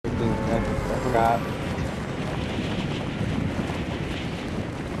forgot.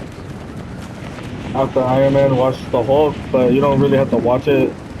 After Iron Man, watch the Hulk, but you don't really have to watch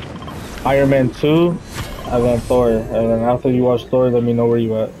it. Iron Man 2, and then Thor. And then after you watch Thor, let me know where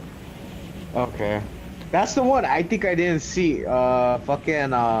you at. Okay. That's the one I think I didn't see.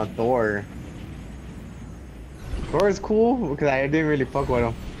 Fucking Thor. Thor is cool because I didn't really fuck with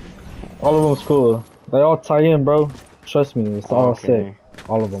him. All of them's cool. They all tie in, bro. Trust me, it's all sick. Okay.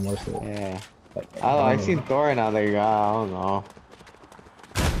 All of them are sick. Yeah. Like, Oh, I damn. seen Thor and I was like, I don't know.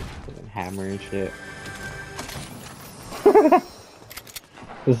 Hammer and shit.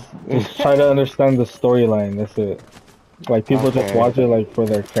 Just try to understand the storyline. That's it. Like people just Okay. watch it like for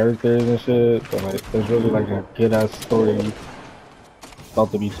their characters and shit, but like there's really like a good ass story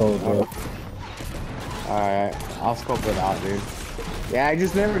about to be told, bro. Alright. I'll scope it out, dude. Yeah, I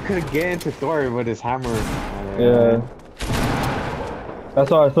just never could get into Thor with his hammer. Yeah. That's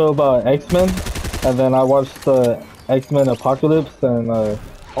how I feel about X-Men, and then I watched the X-Men Apocalypse, and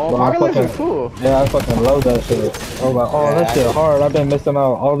Oh, well, Apocalypse is cool. I fucking love that shit. I was like, oh, that shit hard. I've been missing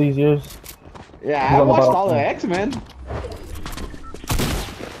out all these years. Yeah, He's I on the watched bottom. all the X-Men.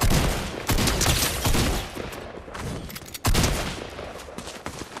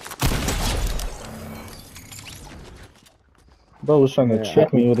 Bro was trying to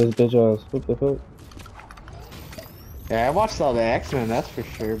trick me with his bitch ass. What the fuck? Yeah, I watched all the X-Men, that's for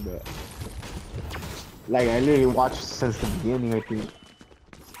sure, but... Like, I literally watched since the beginning, I think.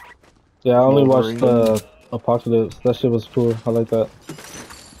 Yeah, I only watched Wolverine. the Apocalypse. That shit was cool. I like that.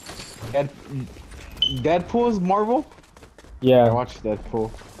 Deadpool's Marvel? Yeah. I watched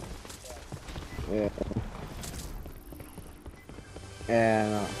Deadpool. Yeah.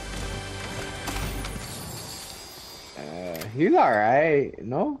 And, he's alright,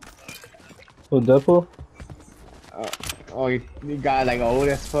 no? With Deadpool? Oh, he got like old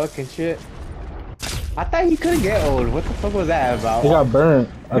as fuck and shit. I thought he couldn't get old. What the fuck was that about? He got burnt.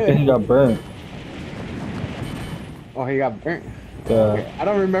 I think he got burnt. Oh, he got burnt. Yeah. Okay. I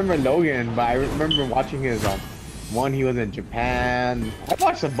don't remember Logan, but I remember watching his one. He was in Japan. I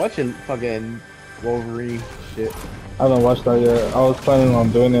watched a bunch of fucking Wolverine shit. I haven't watched that yet. I was planning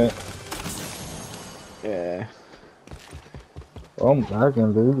on doing it. Yeah. Oh, I'm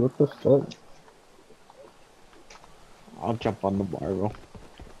lagging, dude. What the fuck? I'll jump on the Marvel.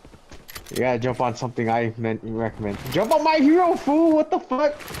 You gotta jump on something I recommend. Jump on My Hero, fool! What the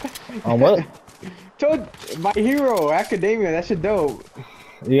fuck? On what? Told My Hero Academia. That shit dope.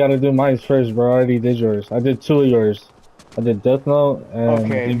 You gotta do mine first, bro. I already did yours. I did 2 of yours. I did Death Note and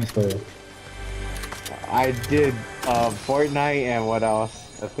Demon Slayer. I did Fortnite and what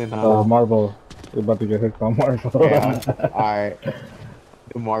else? That's in Marvel. You're about to get hooked on Marvel. Yeah. Alright.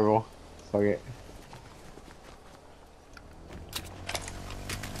 Do Marvel. Fuck it.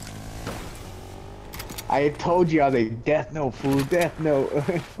 I told you I was like, Death Note, fool, Death Note.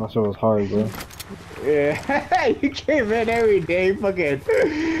 That shit was hard, bro. Yeah, you came in every day fucking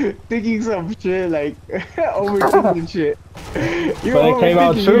thinking some shit, like, overthinking shit. But it came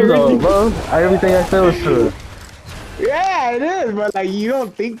out true, though, bro. Everything I said was true. Yeah, it is, but like, you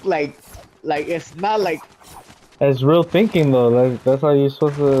don't think like it's not like... It's real thinking, though. Like, that's how you're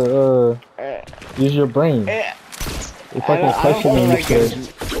supposed to, use your brain. You're fucking questioning this shit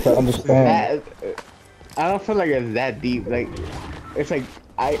to understand. I don't feel like it's that deep. Like, it's like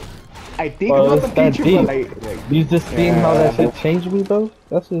I think Bro, about the future, but like you just seen how that shit changed me, bro.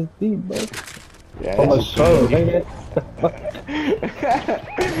 That's just deep, bro. Yeah, From a show, nigga.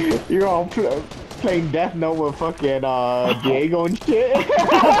 You're all playing Death Note with fucking Diego and shit.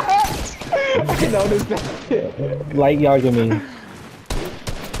 I noticed that shit. Light Yagami.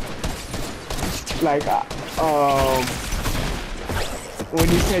 Like when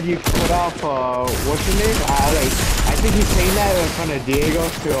you said you put off what's your name? I think he's saying that in front of Diego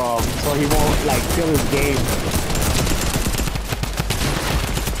to so he won't like kill his game.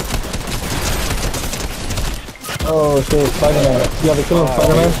 Oh shit, Spider-Man. You gotta kill him,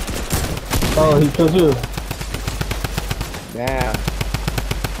 Spider-Man. Oh, he killed you. Yeah.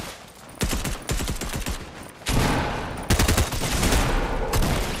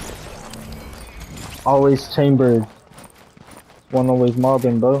 Always chambered. One always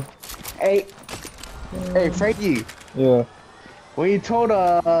mobbing, bro. Hey, Frankie. Yeah. When you told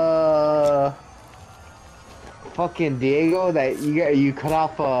fucking Diego that you cut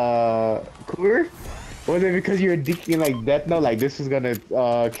off Cougar, was it because you were thinking like Death Note, like this is gonna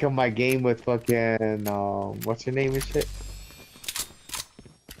kill my game with fucking what's your name and shit?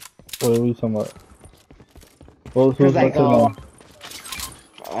 What are we talking about? Well, who's like, what's his name?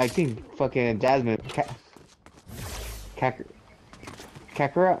 I think fucking Jasmine.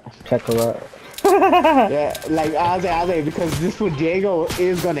 Kakarot. Kakarot. Yeah, like I was like, because this fool Diego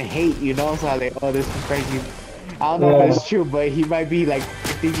is gonna hate, you know. So I was like, oh, this is crazy. I don't know if that's true, but he might be like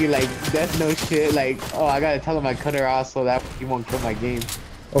thinking like that's no shit. Like, oh, I gotta tell him I cut her off so that he won't kill my game.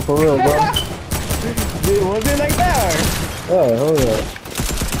 Oh, for real, bro? Dude, was it like that? Yeah, hell yeah.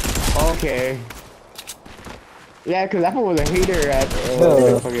 Or? Okay. Yeah, cause that fool was a hater at.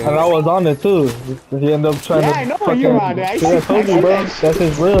 Yeah, and I was on it too. He ended up trying to. Yeah, I know fucking, you were on it. I told you, bro. That's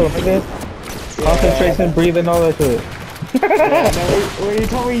his real, nigga. Yeah. Concentration, breathing, all that shit. Yeah, and then when you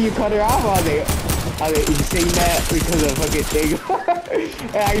told me you cut her off, I was like, you saying that because of fucking thing.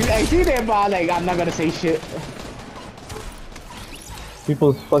 And I see that, but I'm like, I'm not gonna say shit.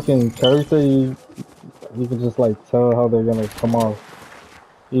 People's fucking character, you can just like tell how they're gonna come off.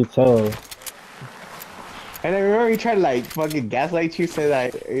 You tell. And I remember he tried to like fucking gaslight you, say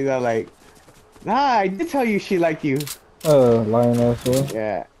that, you know, like, nah, I did tell you she liked you. Lying ass boy.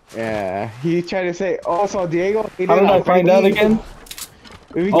 Yeah, yeah. He tried to say, oh, so Diego. How did I find out again?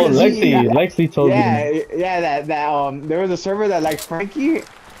 Oh, Lexi told me. Yeah, that there was a server that liked Frankie,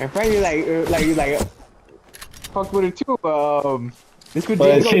 and Frankie like fucked with her too. This fool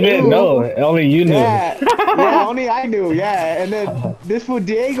But Diego she didn't know. Only you knew. Yeah, yeah, only I knew. Yeah, and then this fool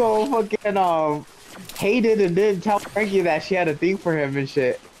Diego fucking hated and didn't tell Frankie that she had a thing for him and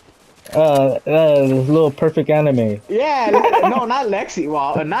shit. This little perfect anime. Yeah, no, not Lexi.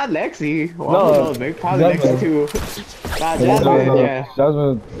 Well, not Lexi. Well, No, who knows, maybe probably Jasmine. Lexi too. Nah, Jasmine, yeah.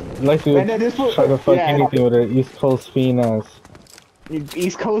 Jasmine, Lexi And then this fool, try to fuck yeah, anything with her East Coast fiend ass.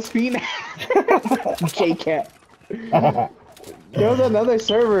 East Coast fiend. J-Cat. There was another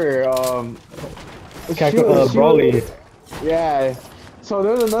server. Broly. Yeah. So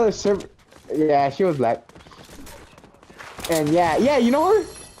there was another server. Yeah, she was black. And yeah, you know her?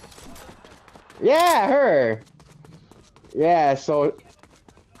 Yeah, her. Yeah, so.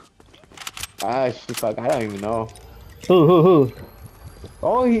 Fuck, I don't even know. Who?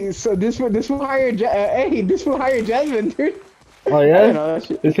 Oh, so this will hire this will hire Jasmine, dude. Oh yeah? I know,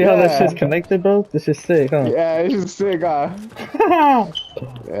 You see how that shit's connected, bro? This is sick, huh? Yeah, this is sick, huh?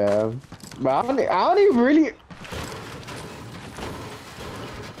 Yeah. But I don't even really.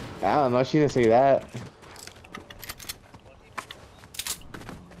 I don't know, she didn't say that.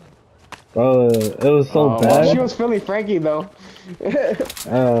 Bro, it was so bad. Well, she was feeling Frankie though.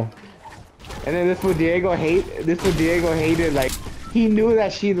 And then this fool Diego hated, like, he knew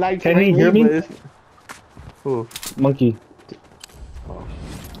that she liked Can Frankie, he hear me? Who? Monkey. Oh,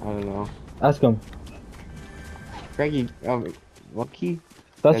 I don't know. Ask him. Frankie, Monkey?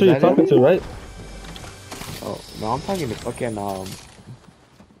 That's who you're talking to, right? Oh, no, I'm talking to fucking,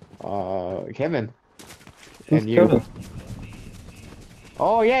 Kevin. Who's And you. Kevin?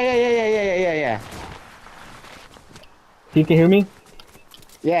 Oh, yeah. He can hear me?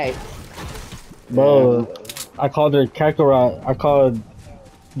 Yeah. Bro, I called her Kakarot. I called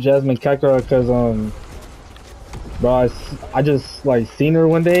Jasmine Kakarot because, bro, I just, like, seen her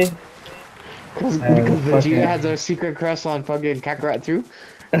one day. Because Vegeta has a secret crush on fucking Kakarot too?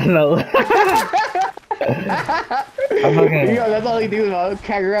 No. I fucking... Yo, that's all he do, man.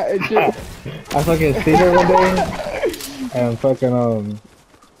 Kakarot and shit. I fucking seen her one day. And fucking,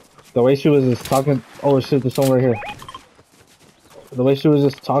 the way she was just talking... Oh, shit, there's someone right here. The way she was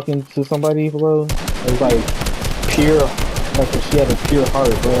just talking to somebody, bro, it was like pure, like she had a pure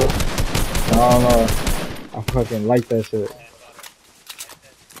heart, bro. I don't know, I fucking like that shit.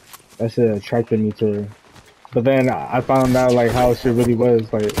 That shit attracted me to her. But then I found out like how she really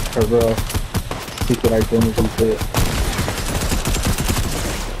was, like her real secret identity shit.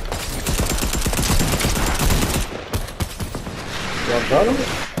 Y'all got him?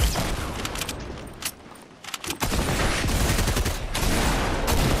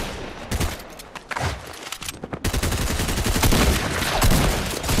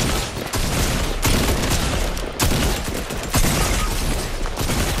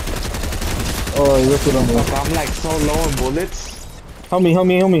 Oh, look at him. I'm like so low in bullets. Help me.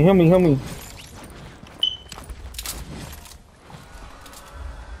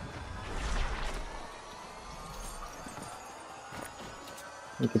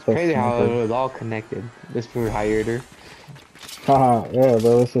 It's crazy how it was all connected. This fool hired her. Haha, yeah,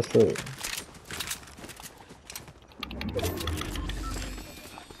 bro, it's just it.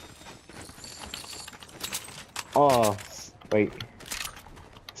 Oh, wait.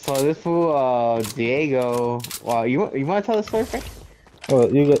 So this fool, Diego. Wow, you want to tell the story, Frank?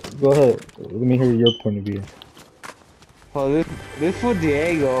 Well, you go ahead. Let me hear your point of view. So this fool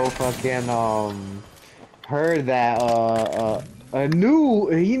Diego fucking heard that he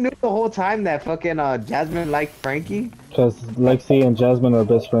knew the whole time that fucking Jasmine liked Frankie. Cause Lexi and Jasmine are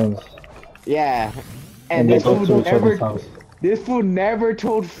best friends. Yeah. And and they go to each other's house. this fool never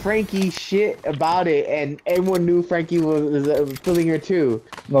told Frankie shit about it, and everyone knew Frankie was feeling her too.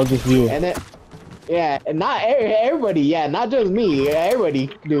 No, just you. And then, yeah, and not everybody, yeah, not just me. Everybody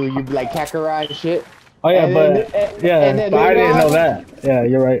knew you like Kakarot and shit. Oh yeah, And then, but yeah, and then but I later didn't know on, that. Yeah,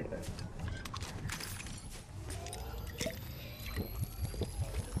 you're right.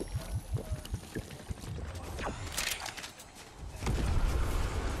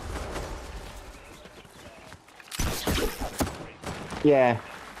 yeah,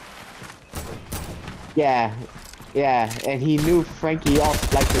 yeah, yeah, and he knew Frankie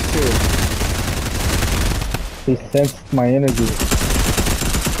also liked it too. He sensed my energy.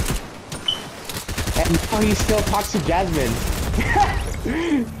 And now he still talks to Jasmine.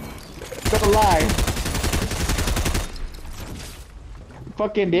 Don't lie.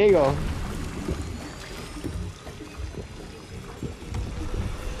 Fucking Diego.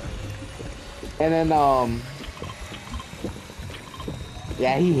 And then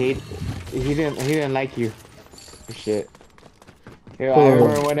yeah, he didn't like you. Shit. Yeah, I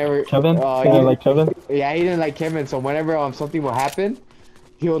remember whenever Kevin? Yeah, like Kevin? yeah, he didn't like Kevin, so whenever something will happen,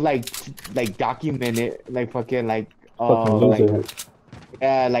 he would like document it, like fucking Fucking loser.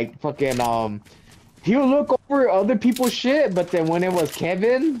 yeah, like fucking he would look over other people's shit, but then when it was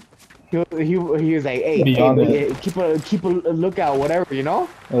Kevin, he was like, hey, Beyond hey, it. keep a lookout, whatever, you know.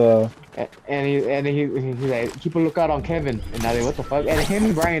 And he's like, keep a lookout on Kevin, and now they, what the fuck, and him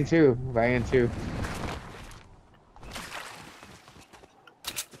and Brian too.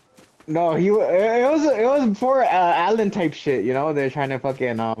 No, it was before Alan type shit, you know. They're trying to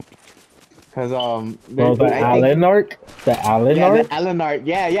fucking cause Bro, the Allen arc? The Allen yeah, arc? the Alan art,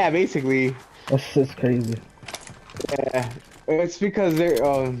 yeah, basically. That's just crazy. Yeah, it's because they're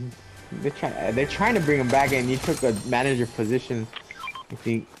trying to bring him back, and you took a manager position, I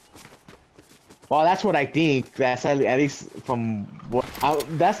think. Well, that's what I think. That's at least from what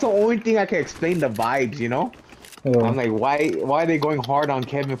that's the only thing I can explain the vibes, you know. Yeah. I'm like, why are they going hard on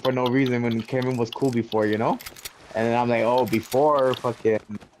Kevin for no reason when Kevin was cool before, you know? And then I'm like, oh, before fucking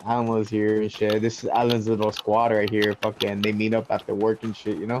Alan was here and shit. This is Alan's little squad right here. Fucking, they meet up after work and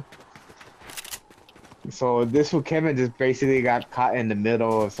shit, you know? So this with Kevin just basically got caught in the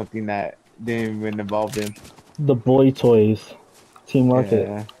middle of something that didn't even involve him. The boy toys. Team Market.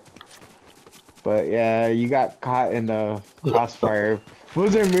 Yeah. But yeah, you got caught in the crossfire.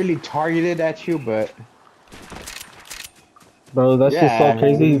 Wasn't really targeted at you, but Bro, that's just so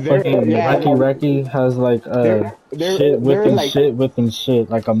crazy. Fucking Reki has like shit within like, shit within shit,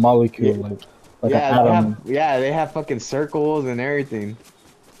 like a molecule, like an atom. They have fucking circles and everything.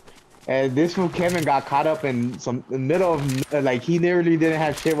 And this one, Kevin got caught up in the middle of like he literally didn't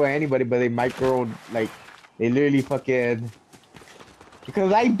have shit with anybody, but they micro like they literally fucking.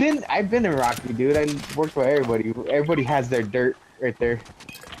 Because I've been in Rocky, dude. I worked for everybody. Everybody has their dirt right there.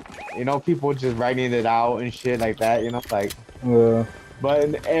 You know, people just writing it out and shit like that. You know, like. Yeah.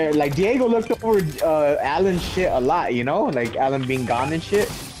 But like Diego looked over Alan's shit a lot. You know, like Alan being gone and shit.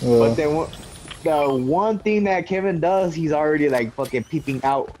 Yeah. But then the one thing that Kevin does, he's already like fucking peeping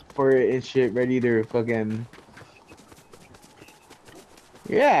out for it and shit, ready to fucking.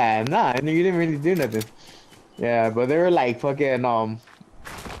 Yeah, nah, and you didn't really do nothing. Yeah, but they were like fucking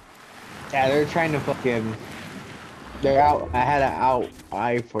yeah, they're trying to fucking. They're out. I had an out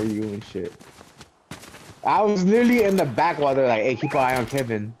eye for you and shit. I was literally in the back while they're like, "Hey, keep an eye on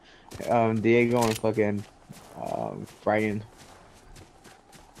Kevin, Diego, and fucking Brian."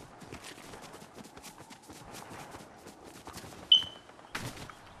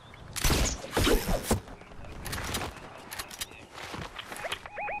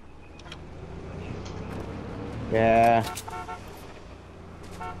 Yeah.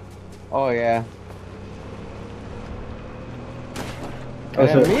 Oh yeah. And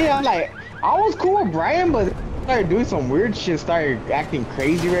then me, I'm like, I was cool with Brian, but started doing some weird shit, started acting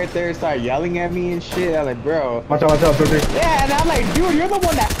crazy right there, started yelling at me and shit. I'm like, bro. Watch out, brother. Yeah, and I'm like, dude, you're the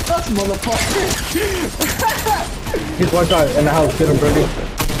one that sucks, motherfucker. He's watch out in the house, get him, brother.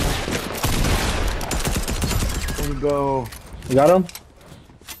 Let me go. You got him?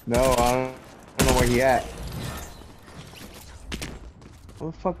 No, I don't know where he at.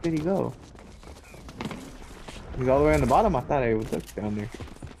 Where the fuck did he go? He's all the way on the bottom. I thought I was down there.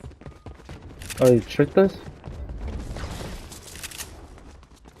 Oh, he tricked us?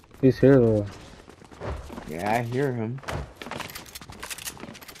 He's here though. Yeah, I hear him.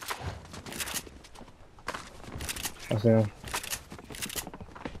 I see him.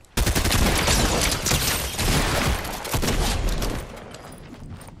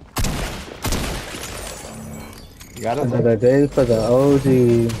 You got him? Another day for the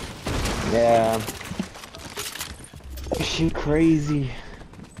OG. Yeah. She crazy.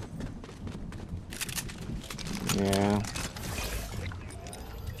 Yeah.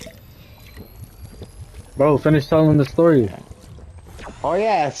 Bro, finish telling the story. Oh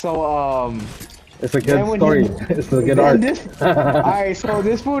yeah, so It's a then good when story. he It's a good then arc. this alright, so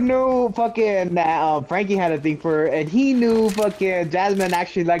this fool knew fucking that Frankie had a thing for her, and he knew fucking Jasmine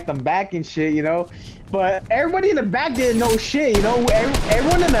actually liked them back and shit, you know. But everybody in the back didn't know shit, you know.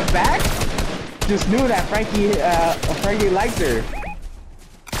 Everyone in the back just knew that Frankie liked her.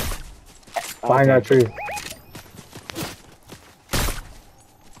 Behind Okay. that tree.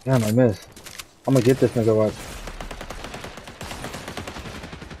 Damn, I missed. I'm gonna get this nigga, watch.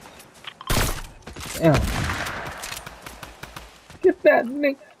 Damn. Get that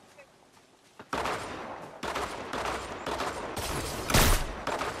nigga.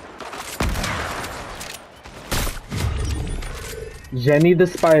 Jenny the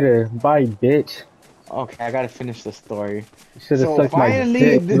spider. Bye, bitch. Okay, I gotta finish the story. You should have So sucked my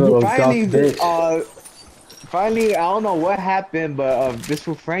dick, little goth bitch. finally, I don't know what happened, but this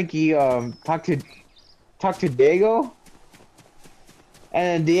fool Frankie talked to Diego,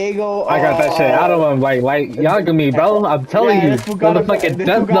 and Diego I got that shit out of him, like y'all give me, bro. I'm telling yeah, you, this fool got a motherfucking this fool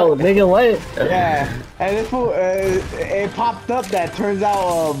death got note, nigga. What? yeah, and this fool it popped up that turns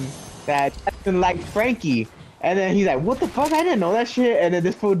out that Jackson liked Frankie. And then he's like, what the fuck? I didn't know that shit. And then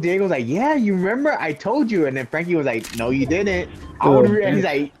this fool Diego's like, yeah, you remember? I told you. And then Frankie was like, no, you didn't. And he's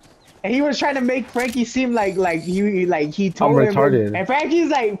like, and he was trying to make Frankie seem like he I'm told him. retarded. And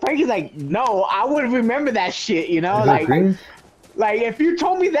Frankie's like, no, I would remember that shit, you know? Is that green? Like if you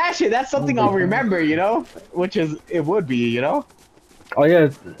told me that shit, that's something I'll remember, you know? Which is it would be, you know? Oh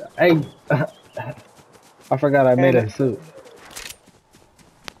yeah, hey, I forgot I made a suit.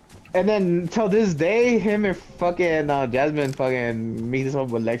 And then till this day, him and fucking Jasmine fucking meets up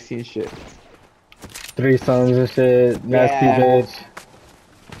with Lexi and shit. Threesomes and shit, nasty bitch.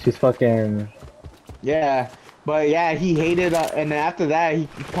 She's fucking. Yeah, but yeah, he hated, and then after that, he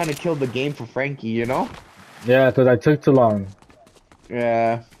kind of killed the game for Frankie, you know? Yeah, cause I took too long.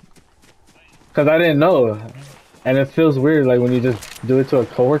 Yeah. Cause I didn't know, and it feels weird like when you just do it to a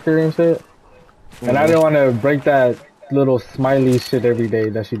coworker and shit. And I didn't want to break that little smiley shit every day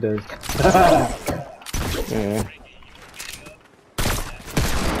that she does. Yeah.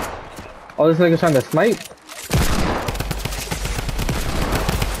 Oh, this nigga's trying to snipe.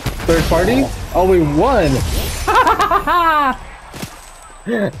 Third party? Oh, we won!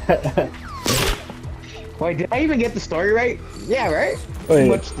 Wait, did I even get the story right? Yeah, right? Wait. Pretty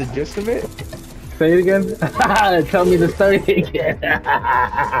much the gist of it. Say it again? Tell me the story again.